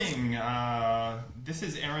This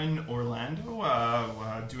is Aaron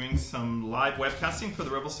Orlando doing some live webcasting for the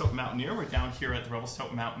Revelstoke Mountaineer. We're down here at the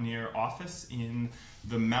Revelstoke Mountaineer office in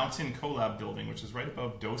the Mountain Collab building, which is right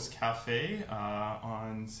above Dose Cafe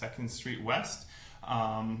on 2nd Street West.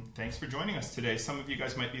 Thanks for joining us today. Some of you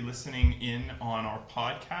guys might be listening in on our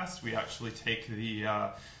podcast. We actually take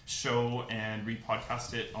the show and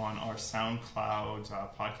repodcast it on our SoundCloud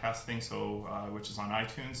podcast thing, which is on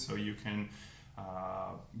iTunes, so you can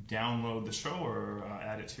download the show or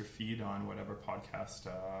add it to your feed on whatever podcast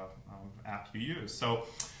app you use. So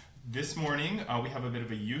this morning we have a bit of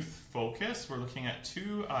a youth focus. We're looking at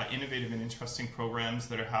two innovative and interesting programs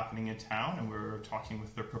that are happening in town, and we're talking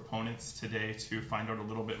with their proponents today to find out a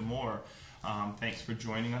little bit more. Thanks for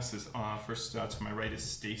joining us. First to my right is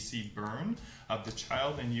Stacey Byrne of the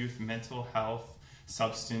Child and Youth Mental Health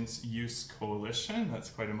Substance Use Coalition. That's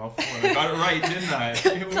quite a mouthful. I got it right, didn't I?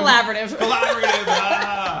 Collaborative.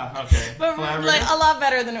 Okay. But like a lot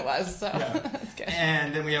better than it was, so yeah. That's good.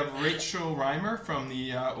 And then we have Rachel Reimer from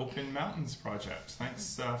the Open Mountains Project.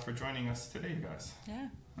 Thanks for joining us today, you guys. Yeah,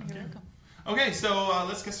 you're welcome. Okay, so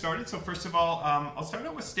let's get started. So first of all, I'll start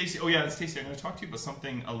out with Stacey. Oh yeah, Stacey, I'm going to talk to you about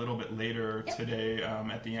something a little bit later today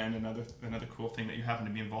at the end. Another cool thing that you happen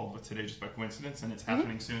to be involved with today just by coincidence, and it's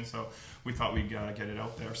happening soon. So we thought we'd get it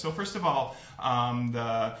out there. So first of all,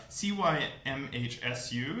 the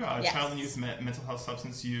CYMHSU, Child and Youth Mental Health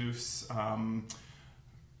Substance Use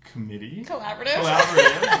Committee. Collaborative. I'm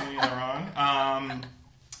getting that wrong.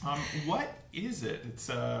 What is it? It's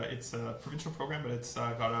a provincial program, but it's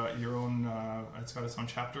got its own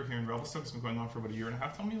chapter here in Revelstoke. It's been going on for about a year and a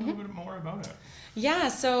half. Tell me a little bit more about it. Yeah,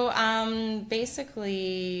 so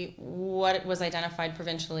basically what was identified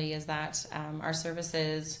provincially is that our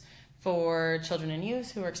services for children and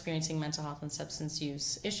youth who are experiencing mental health and substance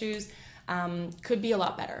use issues could be a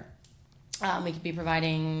lot better. We could be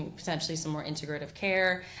providing potentially some more integrative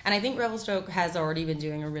care. And I think Revelstoke has already been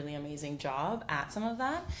doing a really amazing job at some of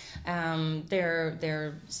that.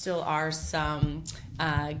 There still are some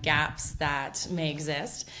gaps that may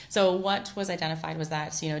exist. So what was identified was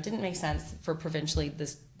that, it didn't make sense for provincially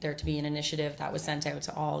there to be an initiative that was sent out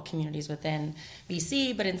to all communities within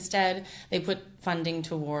BC, but instead they put funding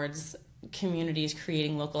towards communities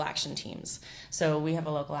creating local action teams. So we have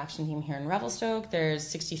a local action team here in Revelstoke. There's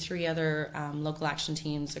 63 other local action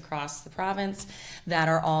teams across the province that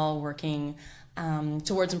are all working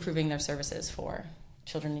towards improving their services for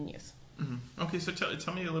children and youth. Mm-hmm. Okay, so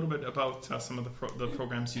tell me a little bit about some of the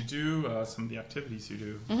programs you do, some of the activities you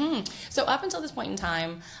do. Mm-hmm. So up until this point in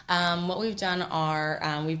time, what we've done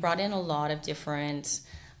are we've brought in a lot of different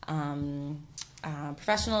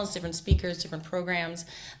professionals, different speakers, different programs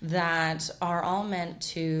that are all meant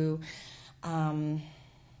to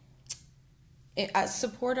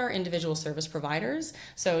support our individual service providers.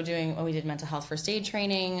 So we did mental health first aid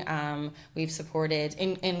training. We've supported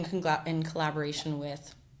in collaboration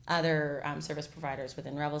with other service providers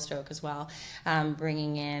within Revelstoke as well,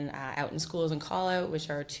 bringing in Out in Schools and Call Out, which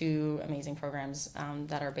are two amazing programs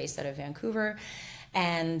that are based out of Vancouver,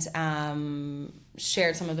 and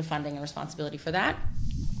shared some of the funding and responsibility for that.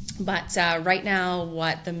 But right now,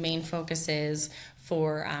 what the main focus is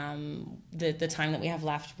for the time that we have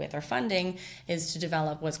left with our funding is to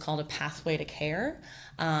develop what's called a pathway to care,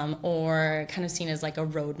 or kind of seen as like a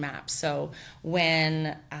roadmap. So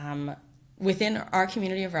when within our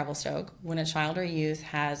community of Revelstoke, when a child or youth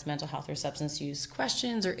has mental health or substance use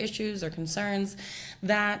questions or issues or concerns,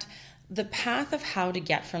 that the path of how to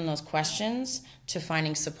get from those questions to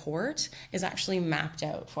finding support is actually mapped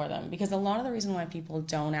out for them. Because a lot of the reason why people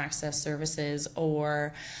don't access services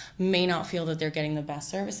or may not feel that they're getting the best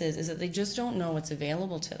services is that they just don't know what's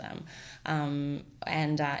available to them. And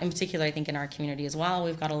in particular, I think in our community as well,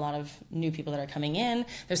 we've got a lot of new people that are coming in.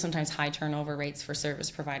 There's sometimes high turnover rates for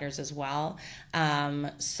service providers as well.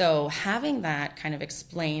 So having that kind of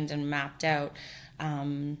explained and mapped out,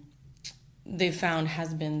 they've found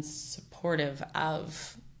has been supportive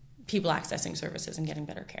of people accessing services and getting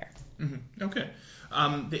better care. Mm-hmm. Okay.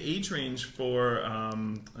 The age range for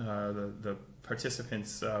the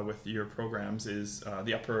participants with your programs is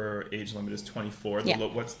the upper age limit is 24.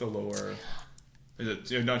 What's the lower? Is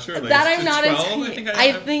it, you're not sure? Like, that I'm not 12,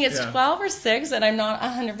 I think it's 12 or 6, and I'm not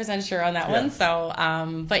 100% sure on that one. So,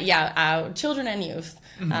 but yeah, children and youth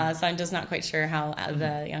So I'm just not quite sure how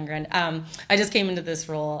the younger end. I just came into this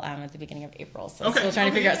role at the beginning of April, so still trying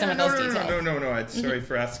to figure out some of those details. No. Sorry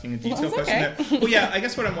for asking a detailed question there. Well, yeah, I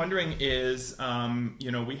guess what I'm wondering is,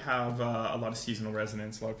 we have a lot of seasonal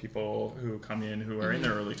residents, a lot of people who come in who are in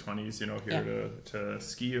their early 20s, here to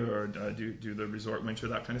ski or do the resort winter,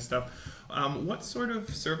 that kind of stuff. What sort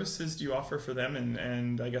of services do you offer for them?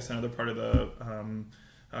 And I guess another part of the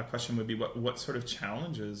question would be what sort of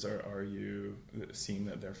challenges are you seeing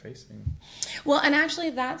that they're facing? Well, and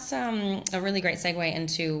actually that's a really great segue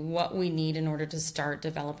into what we need in order to start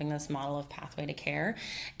developing this model of pathway to care,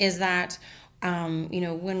 is that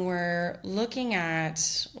when we're looking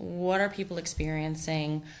at what are people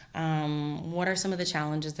experiencing, what are some of the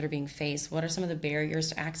challenges that are being faced, what are some of the barriers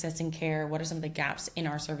to accessing care, what are some of the gaps in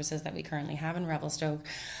our services that we currently have in Revelstoke,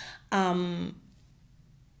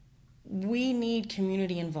 we need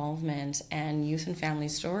community involvement and youth and family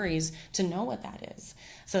stories to know what that is,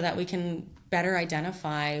 so that we can better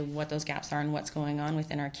identify what those gaps are and what's going on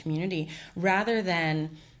within our community, rather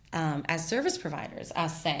than as service providers,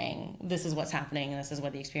 us saying this is what's happening and this is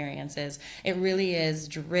what the experience is. It really is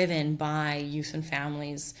driven by youth and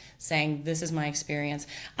families saying this is my experience.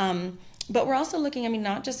 But we're also looking,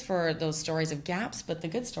 not just for those stories of gaps, but the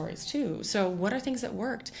good stories too. So what are things that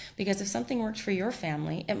worked? Because if something worked for your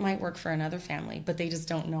family, it might work for another family, but they just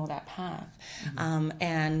don't know that path.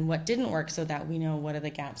 And what didn't work, so that we know what are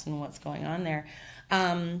the gaps and what's going on there.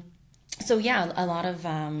 So yeah, a lot of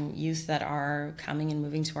youth that are coming and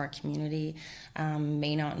moving to our community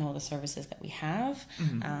may not know the services that we have,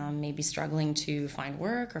 may be struggling to find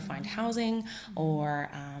work or find housing, or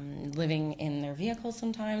living in their vehicle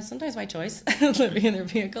sometimes by choice, living in their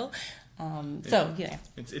vehicle.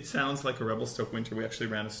 It sounds like a Revelstoke winter. We actually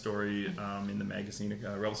ran a story in the magazine,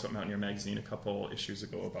 Revelstoke Mountaineer magazine, a couple issues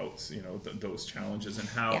ago about those challenges and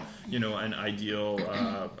how an ideal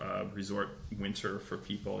resort winter for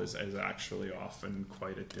people is actually often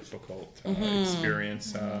quite a difficult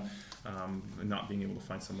experience. Not being able to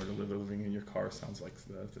find somewhere to live, living in your car sounds like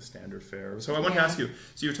the standard fare. So I want to ask you,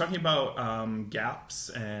 so you're talking about gaps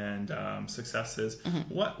and successes.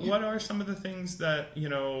 What are some of the things that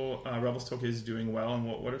Revelstoke is doing well, and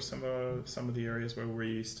what are some of the areas where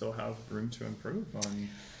we still have room to improve on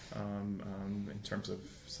in terms of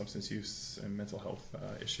substance use and mental health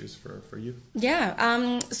issues for you?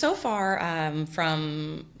 Yeah, so far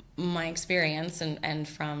from my experience and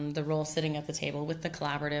from the role sitting at the table with the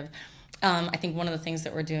collaborative, I think one of the things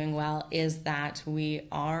that we're doing well is that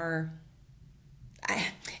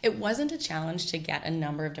it wasn't a challenge to get a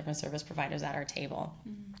number of different service providers at our table.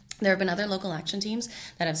 There have been other local action teams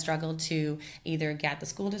that have struggled to either get the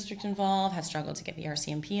school district involved, have struggled to get the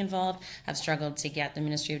RCMP involved, have struggled to get the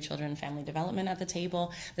Ministry of Children and Family Development at the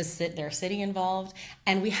table, their city involved,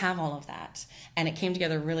 and we have all of that. And it came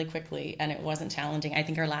together really quickly, and it wasn't challenging. I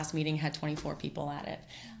think our last meeting had 24 people at it.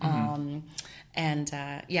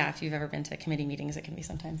 If you've ever been to committee meetings, it can be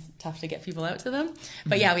sometimes tough to get people out to them.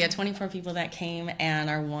 But yeah, we had 24 people that came and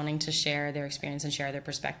are wanting to share their experience and share their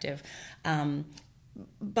perspective.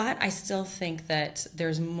 But I still think that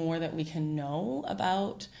there's more that we can know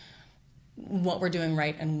about what we're doing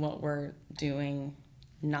right and what we're doing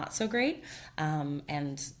not so great. And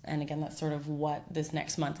again, that's sort of what this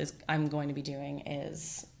next month I'm going to be doing,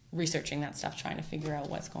 is researching that stuff, trying to figure out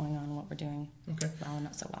what's going on, what we're doing well and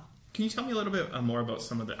not so well. Can you tell me a little bit more about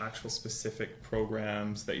some of the actual specific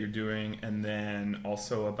programs that you're doing, and then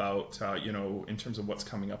also about, in terms of what's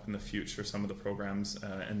coming up in the future, some of the programs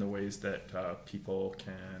and the ways that people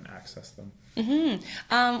can access them?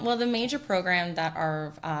 Well, the major program that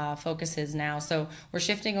our focus is now, so we're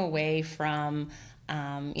shifting away from,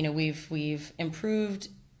 we've improved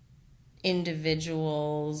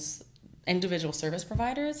individual service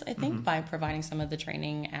providers, I think, by providing some of the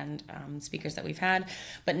training and speakers that we've had.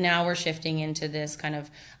 But now we're shifting into this kind of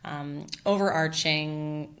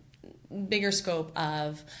overarching, bigger scope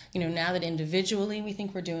of, now that individually we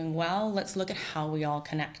think we're doing well, let's look at how we all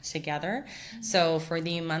connect together. So for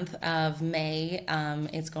the month of May,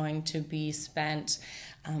 it's going to be spent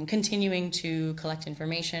continuing to collect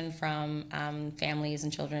information from families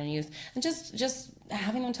and children and youth, and just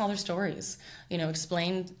having them tell their stories,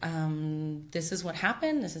 explain this is what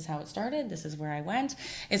happened, this is how it started, this is where I went.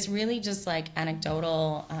 It's really just like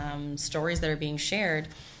anecdotal stories that are being shared.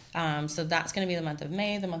 So that's going to be the month of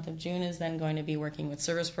May. The month of June is then going to be working with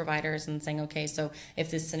service providers and saying, okay, so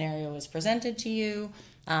if this scenario was presented to you,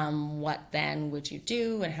 what then would you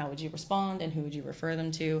do, and how would you respond, and who would you refer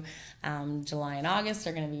them to? July and August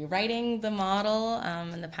are going to be writing the model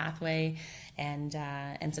and the pathway, and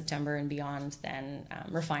September and beyond then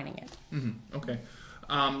refining it. Okay.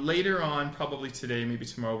 Later on, probably today, maybe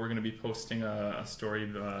tomorrow, we're going to be posting a story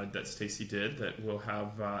that Stacey did that will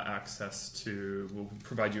have will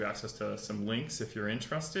provide you access to some links if you're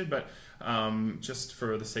interested. But just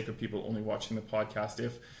for the sake of people only watching the podcast,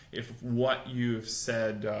 if what you've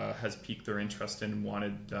said has piqued their interest and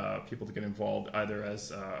wanted people to get involved, either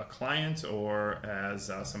as a client or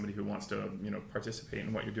as somebody who wants to participate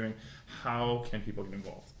in what you're doing, how can people get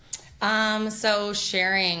involved? So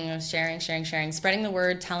sharing, spreading the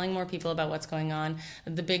word, telling more people about what's going on.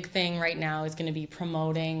 The big thing right now is going to be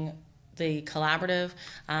promoting the collaborative,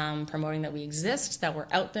 promoting that we exist, that we're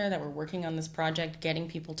out there, that we're working on this project, getting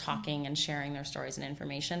people talking and sharing their stories and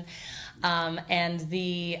information. And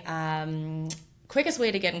the quickest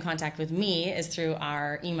way to get in contact with me is through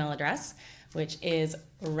our email address, which is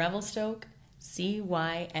Revelstoke,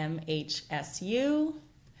 CYMHSU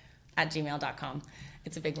 @gmail.com.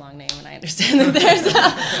 It's a big long name, and I understand that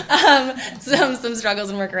there's some struggles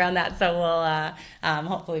and work around that. So we'll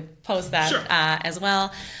hopefully post that Sure. As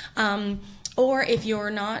well. Or if you're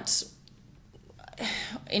not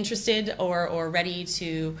interested or ready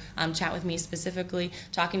to chat with me specifically,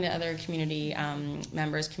 talking to other community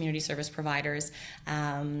members, community service providers.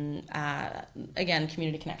 Again,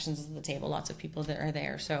 Community Connections is at the table. Lots of people that are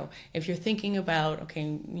there. So if you're thinking about,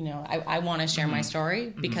 okay, I want to share my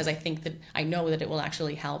story because I think that I know that it will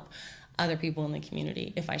actually help other people in the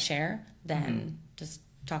community. If I share, then just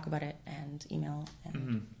talk about it and email.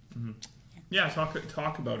 And, Yeah, talk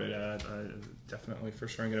about it. Definitely for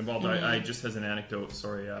sure and get involved. I just as an anecdote,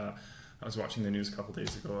 I was watching the news a couple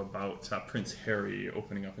days ago about Prince Harry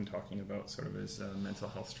opening up and talking about sort of his mental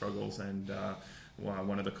health struggles, and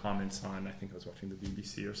one of the comments on, I think I was watching the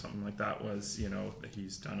BBC or something like that, was that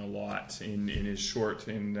he's done a lot in his short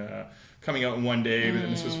in coming out in one day,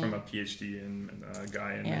 and this was from a PhD in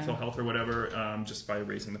guy in mental health or whatever, just by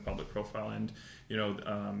raising the public profile, and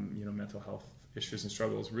mental health issues and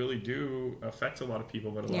struggles really do affect a lot of people,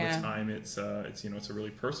 but a lot of time it's a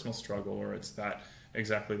really personal struggle, or it's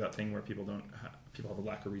exactly that thing where people have a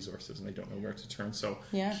lack of resources and they don't know where to turn. So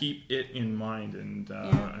keep it in mind and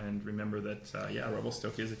remember that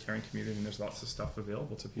Revelstoke is a caring community, and there's lots of stuff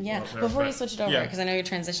available to people out there. Before you switch it over, because I know you're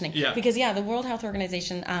transitioning, because the World Health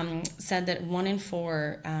Organization said that 1 in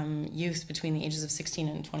 4 youth between the ages of 16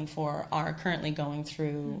 and 24 are currently going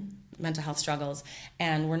through mental health struggles,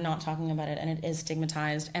 and we're not talking about it, and it is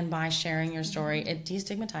stigmatized, and by sharing your story it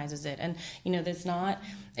destigmatizes it, and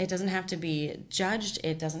it doesn't have to be judged,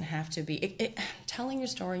 it doesn't have to be telling your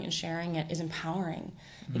story and sharing it is empowering,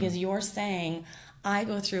 because you're saying I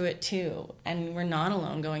go through it too, and we're not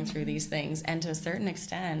alone going through these things, and to a certain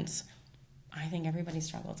extent I think everybody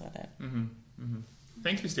struggles with it.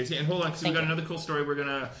 Thank you, Stacey. And hold on, because we've got another cool story we're going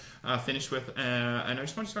to finish with. And I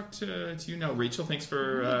just want to talk to you now. Rachel, thanks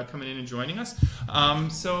for coming in and joining us.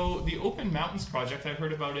 So the Open Mountains Project, I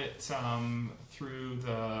heard about it through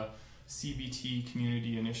the CBT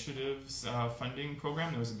Community Initiatives funding program.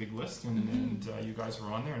 There was a big list, and you guys were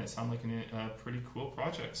on there, and it sounded like a pretty cool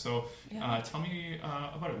project. So tell me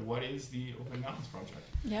about it. What is the Open Mountains Project?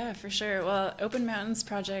 Yeah, for sure. Well, Open Mountains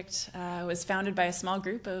Project was founded by a small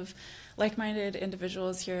group of like-minded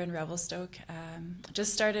individuals here in Revelstoke.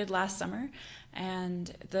 Just started last summer,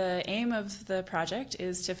 and the aim of the project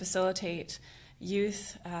is to facilitate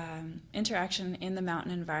youth interaction in the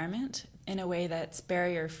mountain environment in a way that's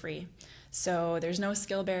barrier-free. So there's no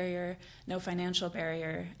skill barrier, no financial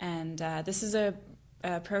barrier, and this is a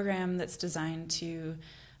program that's designed to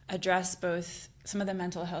address both some of the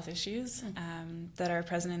mental health issues that are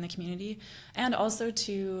present in the community, and also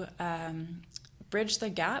to bridge the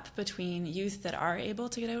gap between youth that are able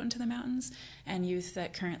to get out into the mountains and youth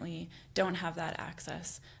that currently don't have that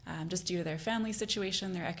access, just due to their family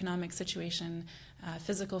situation, their economic situation,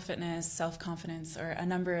 physical fitness, self-confidence, or a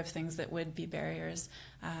number of things that would be barriers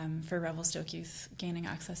for Revelstoke youth gaining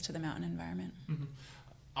access to the mountain environment.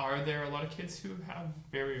 Are there a lot of kids who have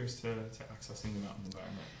barriers to accessing the mountain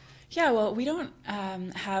environment? Yeah, well, we don't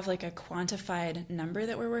have like a quantified number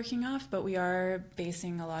that we're working off, but we are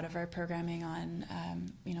basing a lot of our programming on,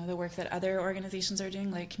 the work that other organizations are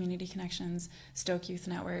doing, like Community Connections, Stoke Youth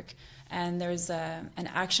Network, and there's an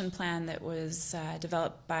action plan that was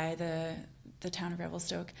developed by the town of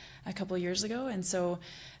Revelstoke a couple of years ago, and so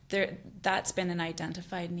that's been an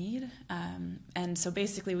identified need. And so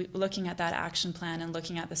basically looking at that action plan and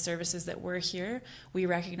looking at the services that were here, we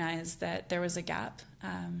recognized that there was a gap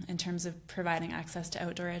in terms of providing access to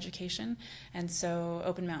outdoor education. And so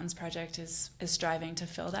Open Mountains Project is striving to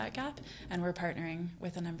fill that gap, and we're partnering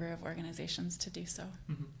with a number of organizations to do so.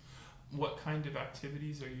 What kind of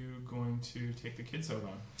activities are you going to take the kids out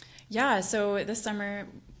on? Yeah, so this summer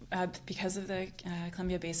because of the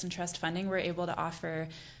Columbia Basin Trust funding, we're able to offer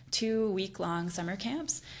 2 week-long summer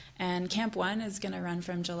camps. And Camp 1 is going to run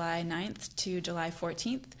from July 9th to July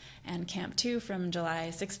 14th, and Camp 2 from July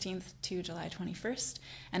 16th to July 21st.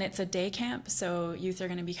 And it's a day camp, so youth are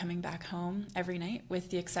going to be coming back home every night, with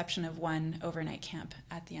the exception of 1 overnight camp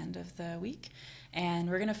at the end of the week. And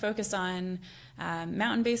we're going to focus on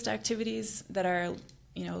mountain-based activities that are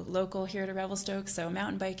local here to Revelstoke, so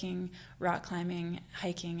mountain biking, rock climbing,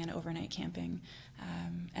 hiking, and overnight camping.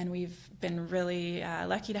 And we've been really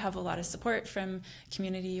lucky to have a lot of support from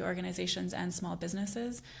community organizations and small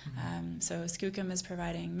businesses. So Skookum is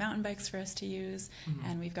providing mountain bikes for us to use,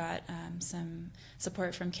 and we've got some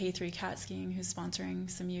support from K3 Cat Skiing, who's sponsoring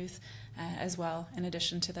some youth as well, in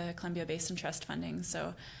addition to the Columbia Basin Trust funding.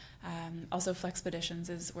 So also Flexpeditions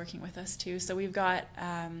is working with us too. So we've got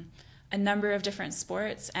a number of different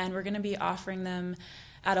sports, and we're going to be offering them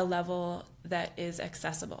at a level that is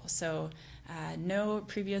accessible. So no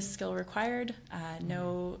previous skill required,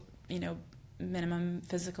 no minimum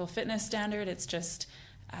physical fitness standard. It's just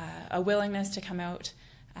a willingness to come out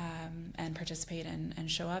and participate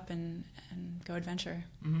and show up and go adventure.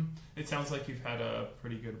 Mm-hmm. It sounds like you've had a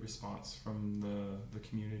pretty good response from the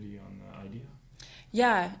community on the idea.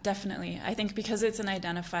 Yeah, definitely. I think because it's an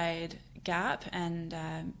identified gap, and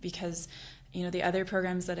because the other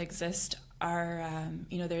programs that exist are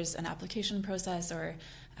there's an application process, or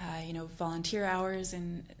volunteer hours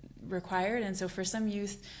required, and so for some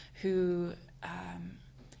youth who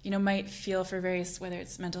might feel, for various, whether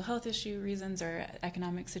it's mental health issue reasons or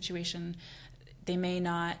economic situation, they may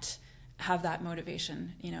not have that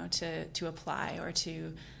motivation to apply or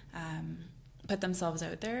to put themselves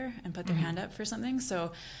out there and put their hand up for something.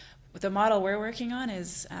 So the model we're working on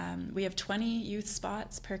is we have 20 youth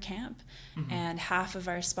spots per camp, and half of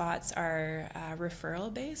our spots are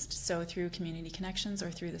referral based, so through community connections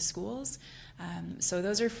or through the schools. So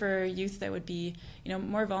those are for youth that would be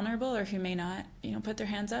more vulnerable, or who may not put their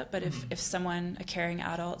hands up. But if someone, a caring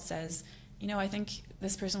adult, says, I think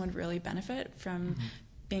this person would really benefit from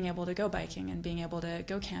being able to go biking and being able to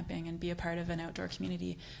go camping and be a part of an outdoor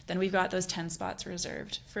community, then we've got those 10 spots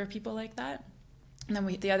reserved for people like that. And then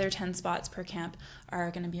the other 10 spots per camp are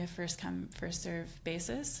going to be a first come, first serve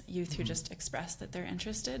basis, youth who just express that they're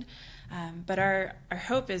interested. But our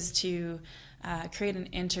hope is to create an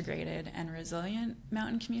integrated and resilient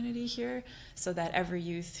mountain community here, so that every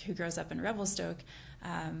youth who grows up in Revelstoke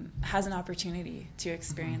has an opportunity to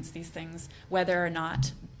experience these things, whether or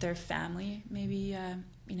not their family maybe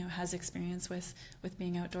has experience with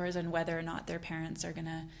being outdoors, and whether or not their parents are going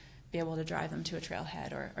to be able to drive them to a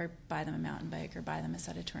trailhead, or buy them a mountain bike, or buy them a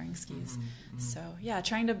set of touring skis. So yeah,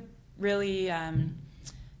 trying to really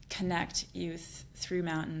connect youth through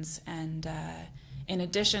mountains. And in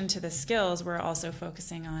addition to the skills, we're also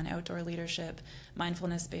focusing on outdoor leadership,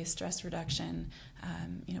 mindfulness-based stress reduction,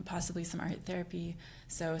 possibly some art therapy.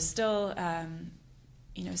 So still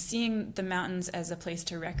seeing the mountains as a place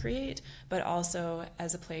to recreate, but also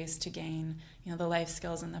as a place to gain, the life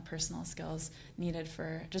skills and the personal skills needed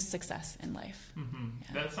for just success in life. Yeah.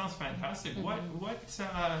 That sounds fantastic. What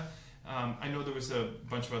I know there was a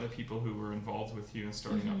bunch of other people who were involved with you in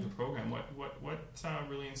starting up the program. What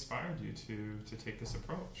really inspired you to take this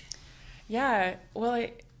approach? Yeah, well,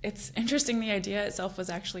 it's interesting. The idea itself was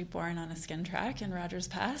actually born on a skin track in Rogers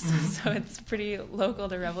Pass, so it's pretty local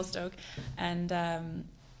to Revelstoke. And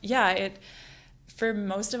for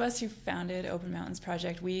most of us who founded Open Mountains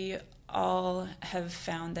Project, we all have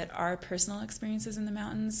found that our personal experiences in the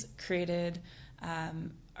mountains created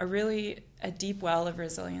a deep well of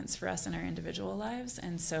resilience for us in our individual lives.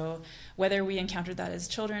 And so whether we encountered that as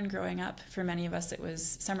children growing up, for many of us it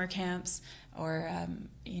was summer camps, or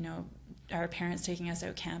our parents taking us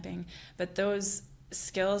out camping, but those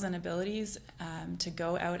skills and abilities to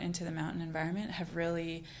go out into the mountain environment have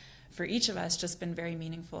really, for each of us, just been very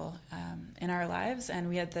meaningful in our lives, and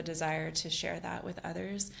we had the desire to share that with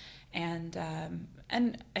others. And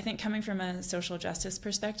I think, coming from a social justice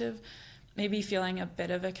perspective, maybe feeling a bit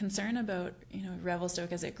of a concern about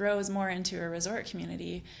Revelstoke as it grows more into a resort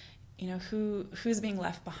community, who's being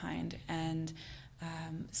left behind, and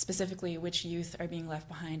specifically which youth are being left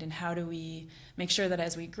behind, and how do we make sure that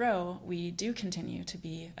as we grow, we do continue to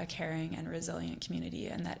be a caring and resilient community,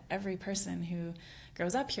 and that every person who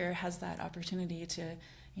grows up here has that opportunity to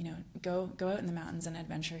go out in the mountains and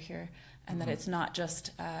adventure here, and that it's not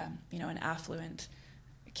just an affluent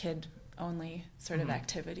kid only sort of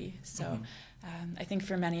activity. So I think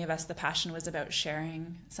for many of us, the passion was about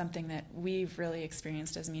sharing something that we've really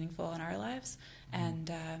experienced as meaningful in our lives,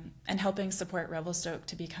 and helping support Revelstoke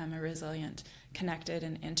to become a resilient, connected,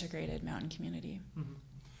 and integrated mountain community.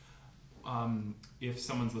 if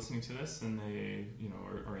someone's listening to this and they,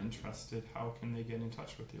 are interested, how can they get in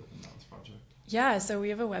touch with the Open Mountains Project? Yeah, so we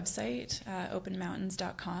have a website,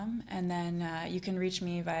 openmountains.com, and then you can reach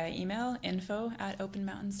me via email,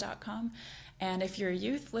 info@openmountains.com. And if you're a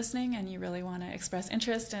youth listening and you really want to express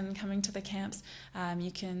interest in coming to the camps,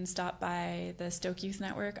 you can stop by the Stoke Youth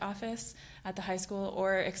Network office at the high school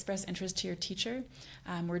or express interest to your teacher.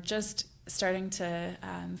 We're just starting to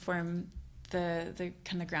form the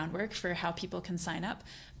kind of groundwork for how people can sign up,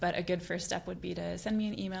 but a good first step would be to send me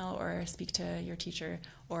an email or speak to your teacher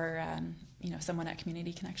or someone at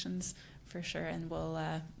Community Connections for sure. And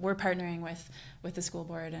we're partnering with the school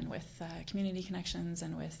board and with Community Connections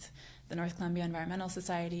and with the North Columbia Environmental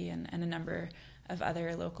Society and a number of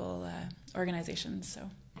other local organizations. So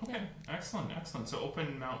okay, yeah. Excellent. So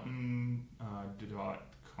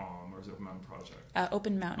openmountain.com, or is it Open Mountain Project?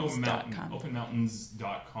 Openmountains.com.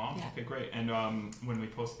 Openmountains.com. Yeah. Okay, great. And when we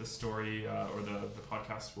post the story or the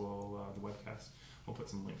podcast, the webcast, we'll put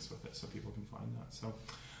some links with it so people can find that. So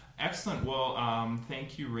excellent. Well,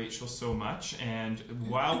 thank you, Rachel, so much. And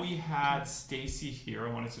while we had Stacy here,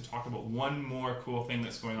 I wanted to talk about one more cool thing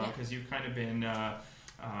that's going on, because you've kind of been a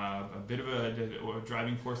bit of a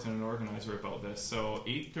driving force and an organizer about this. So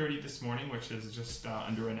 8:30 this morning, which is just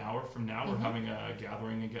under an hour from now, we're having a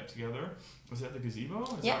gathering and get-together. Was that the gazebo?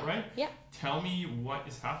 Is that right? Yeah. Tell me what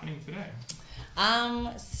is happening today.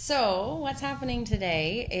 So what's happening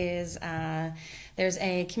today is there's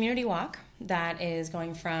a community walk that is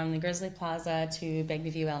going from the Grizzly Plaza to Begbie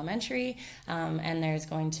View Elementary, and there's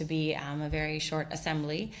going to be a very short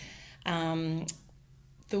assembly.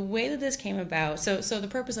 The way that this came about, so the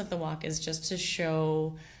purpose of the walk is just to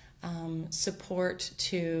show support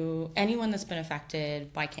to anyone that's been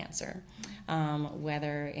affected by cancer.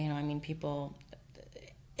 Whether, people,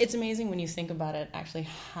 it's amazing when you think about it, actually,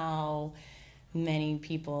 how many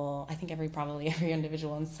people, I think probably every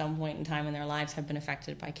individual in some point in time in their lives have been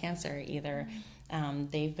affected by cancer. Either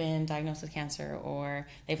they've been diagnosed with cancer, or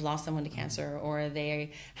they've lost someone to cancer, or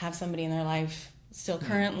they have somebody in their life still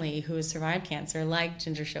currently who has survived cancer, like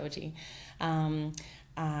Ginger Shoji.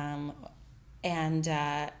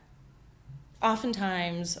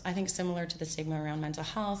 Oftentimes, I think similar to the stigma around mental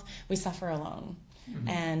health, we suffer alone. Mm-hmm.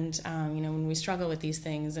 And, when we struggle with these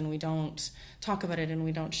things and we don't talk about it and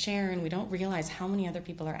we don't share and we don't realize how many other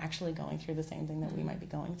people are actually going through the same thing that we might be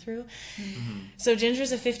going through. Mm-hmm. So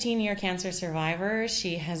Ginger's a 15-year cancer survivor.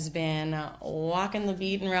 She has been walking the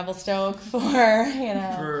beat in Revelstoke for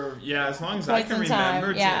as long as I can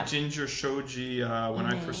remember. Yeah. Ginger Shoji, when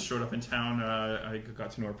I first showed up in town, I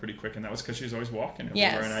got to know her pretty quick, and that was because she was always walking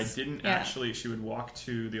everywhere. Yes. And I didn't actually, she would walk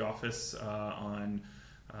to the office on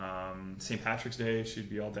St. Patrick's Day. She'd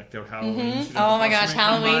be all decked out Halloween. Mm-hmm. Oh my gosh,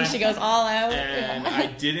 Halloween, she goes all out. And I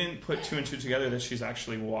didn't put two and two together that she's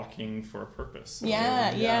actually walking for a purpose. So, So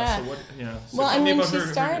what, so well, tell me when about she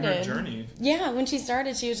her started, journey. Yeah, when she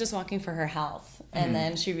started, she was just walking for her health. And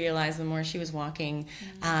then she realized the more she was walking,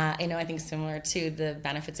 I think similar to the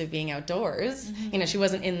benefits of being outdoors. Mm-hmm. She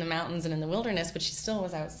wasn't in the mountains and in the wilderness, but she still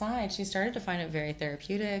was outside. She started to find it very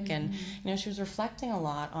therapeutic. And, she was reflecting a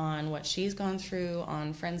lot on what she's gone through,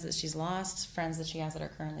 on friends that she's lost, friends that she has that are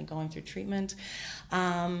currently going through treatment.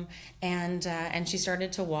 And she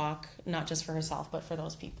started to walk, not just for herself, but for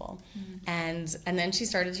those people. Mm-hmm. And then she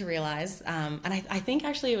started to realize, and I think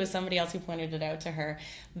actually it was somebody else who pointed it out to her,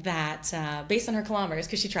 that based on her kilometers,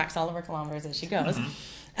 because she tracks all of her kilometers as she goes,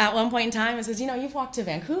 at one point in time it says, you've walked to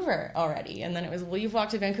Vancouver already. And then it was, well, you've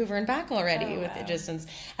walked to Vancouver and back already with the distance.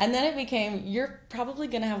 And then it became, you're probably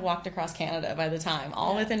going to have walked across Canada by the time,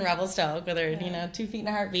 all within Revelstoke, whether, 2 feet and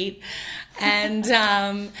a heartbeat. And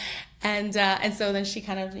so then she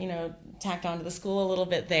kind of, tacked onto the school a little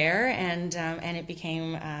bit there, and it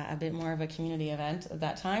became a bit more of a community event at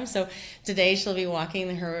that time. So today she'll be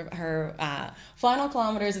walking her final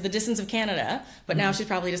kilometers of the distance of Canada, but now she's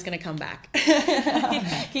probably just going to come back,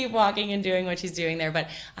 keep walking and doing what she's doing there. But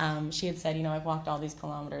she had said, I've walked all these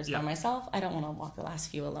kilometers by myself. I don't want to walk the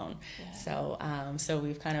last few alone. Yeah. So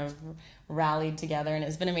we've kind of rallied together, and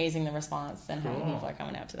it's been amazing, the response and how many people are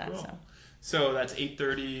coming out to that. Cool. So that's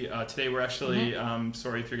 8:30 today. We're actually,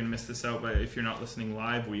 sorry if you're going to miss this out, but if you're not listening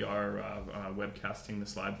live, we are webcasting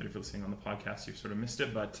this live. But if you're listening on the podcast, you've sort of missed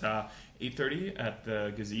it. But 8:30 at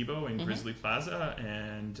the gazebo in Grizzly Plaza,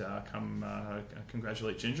 and come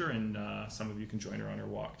congratulate Ginger, and some of you can join her on her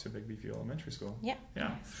walk to Begbie View Elementary School. Yeah.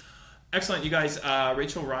 Yeah. Excellent, you guys.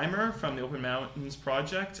 Rachel Reimer from the Open Mountains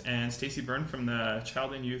Project and Stacey Byrne from the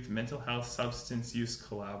Child and Youth Mental Health Substance Use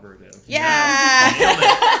Collaborative. Yeah! Nailed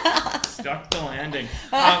it. Stuck the landing.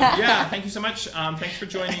 Thank you so much. Thanks for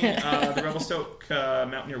joining the Revelstoke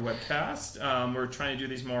Mountaineer webcast. We're trying to do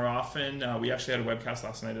these more often. We actually had a webcast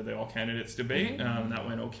last night of the All Candidates debate. That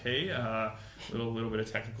went okay. A little bit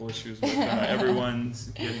of technical issues with everyone's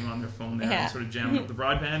getting on their phone there and sort of jamming up the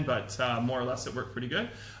broadband, but more or less it worked pretty good.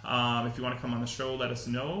 If you want to come on the show, let us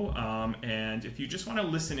know. And if you just want to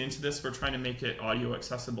listen into this, we're trying to make it audio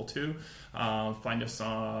accessible too. Find us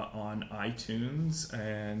on iTunes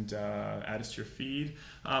and add us to your feed.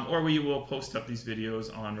 Or we will post up these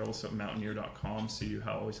videos on revelstotemountaineer.com so you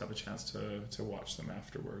always have a chance to watch them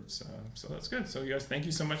afterwards. So that's good. So you guys, thank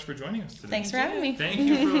you so much for joining us today. Thanks for having me. Thank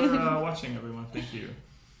you for watching, everyone. Thank you.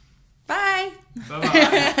 Bye.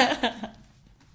 Bye-bye.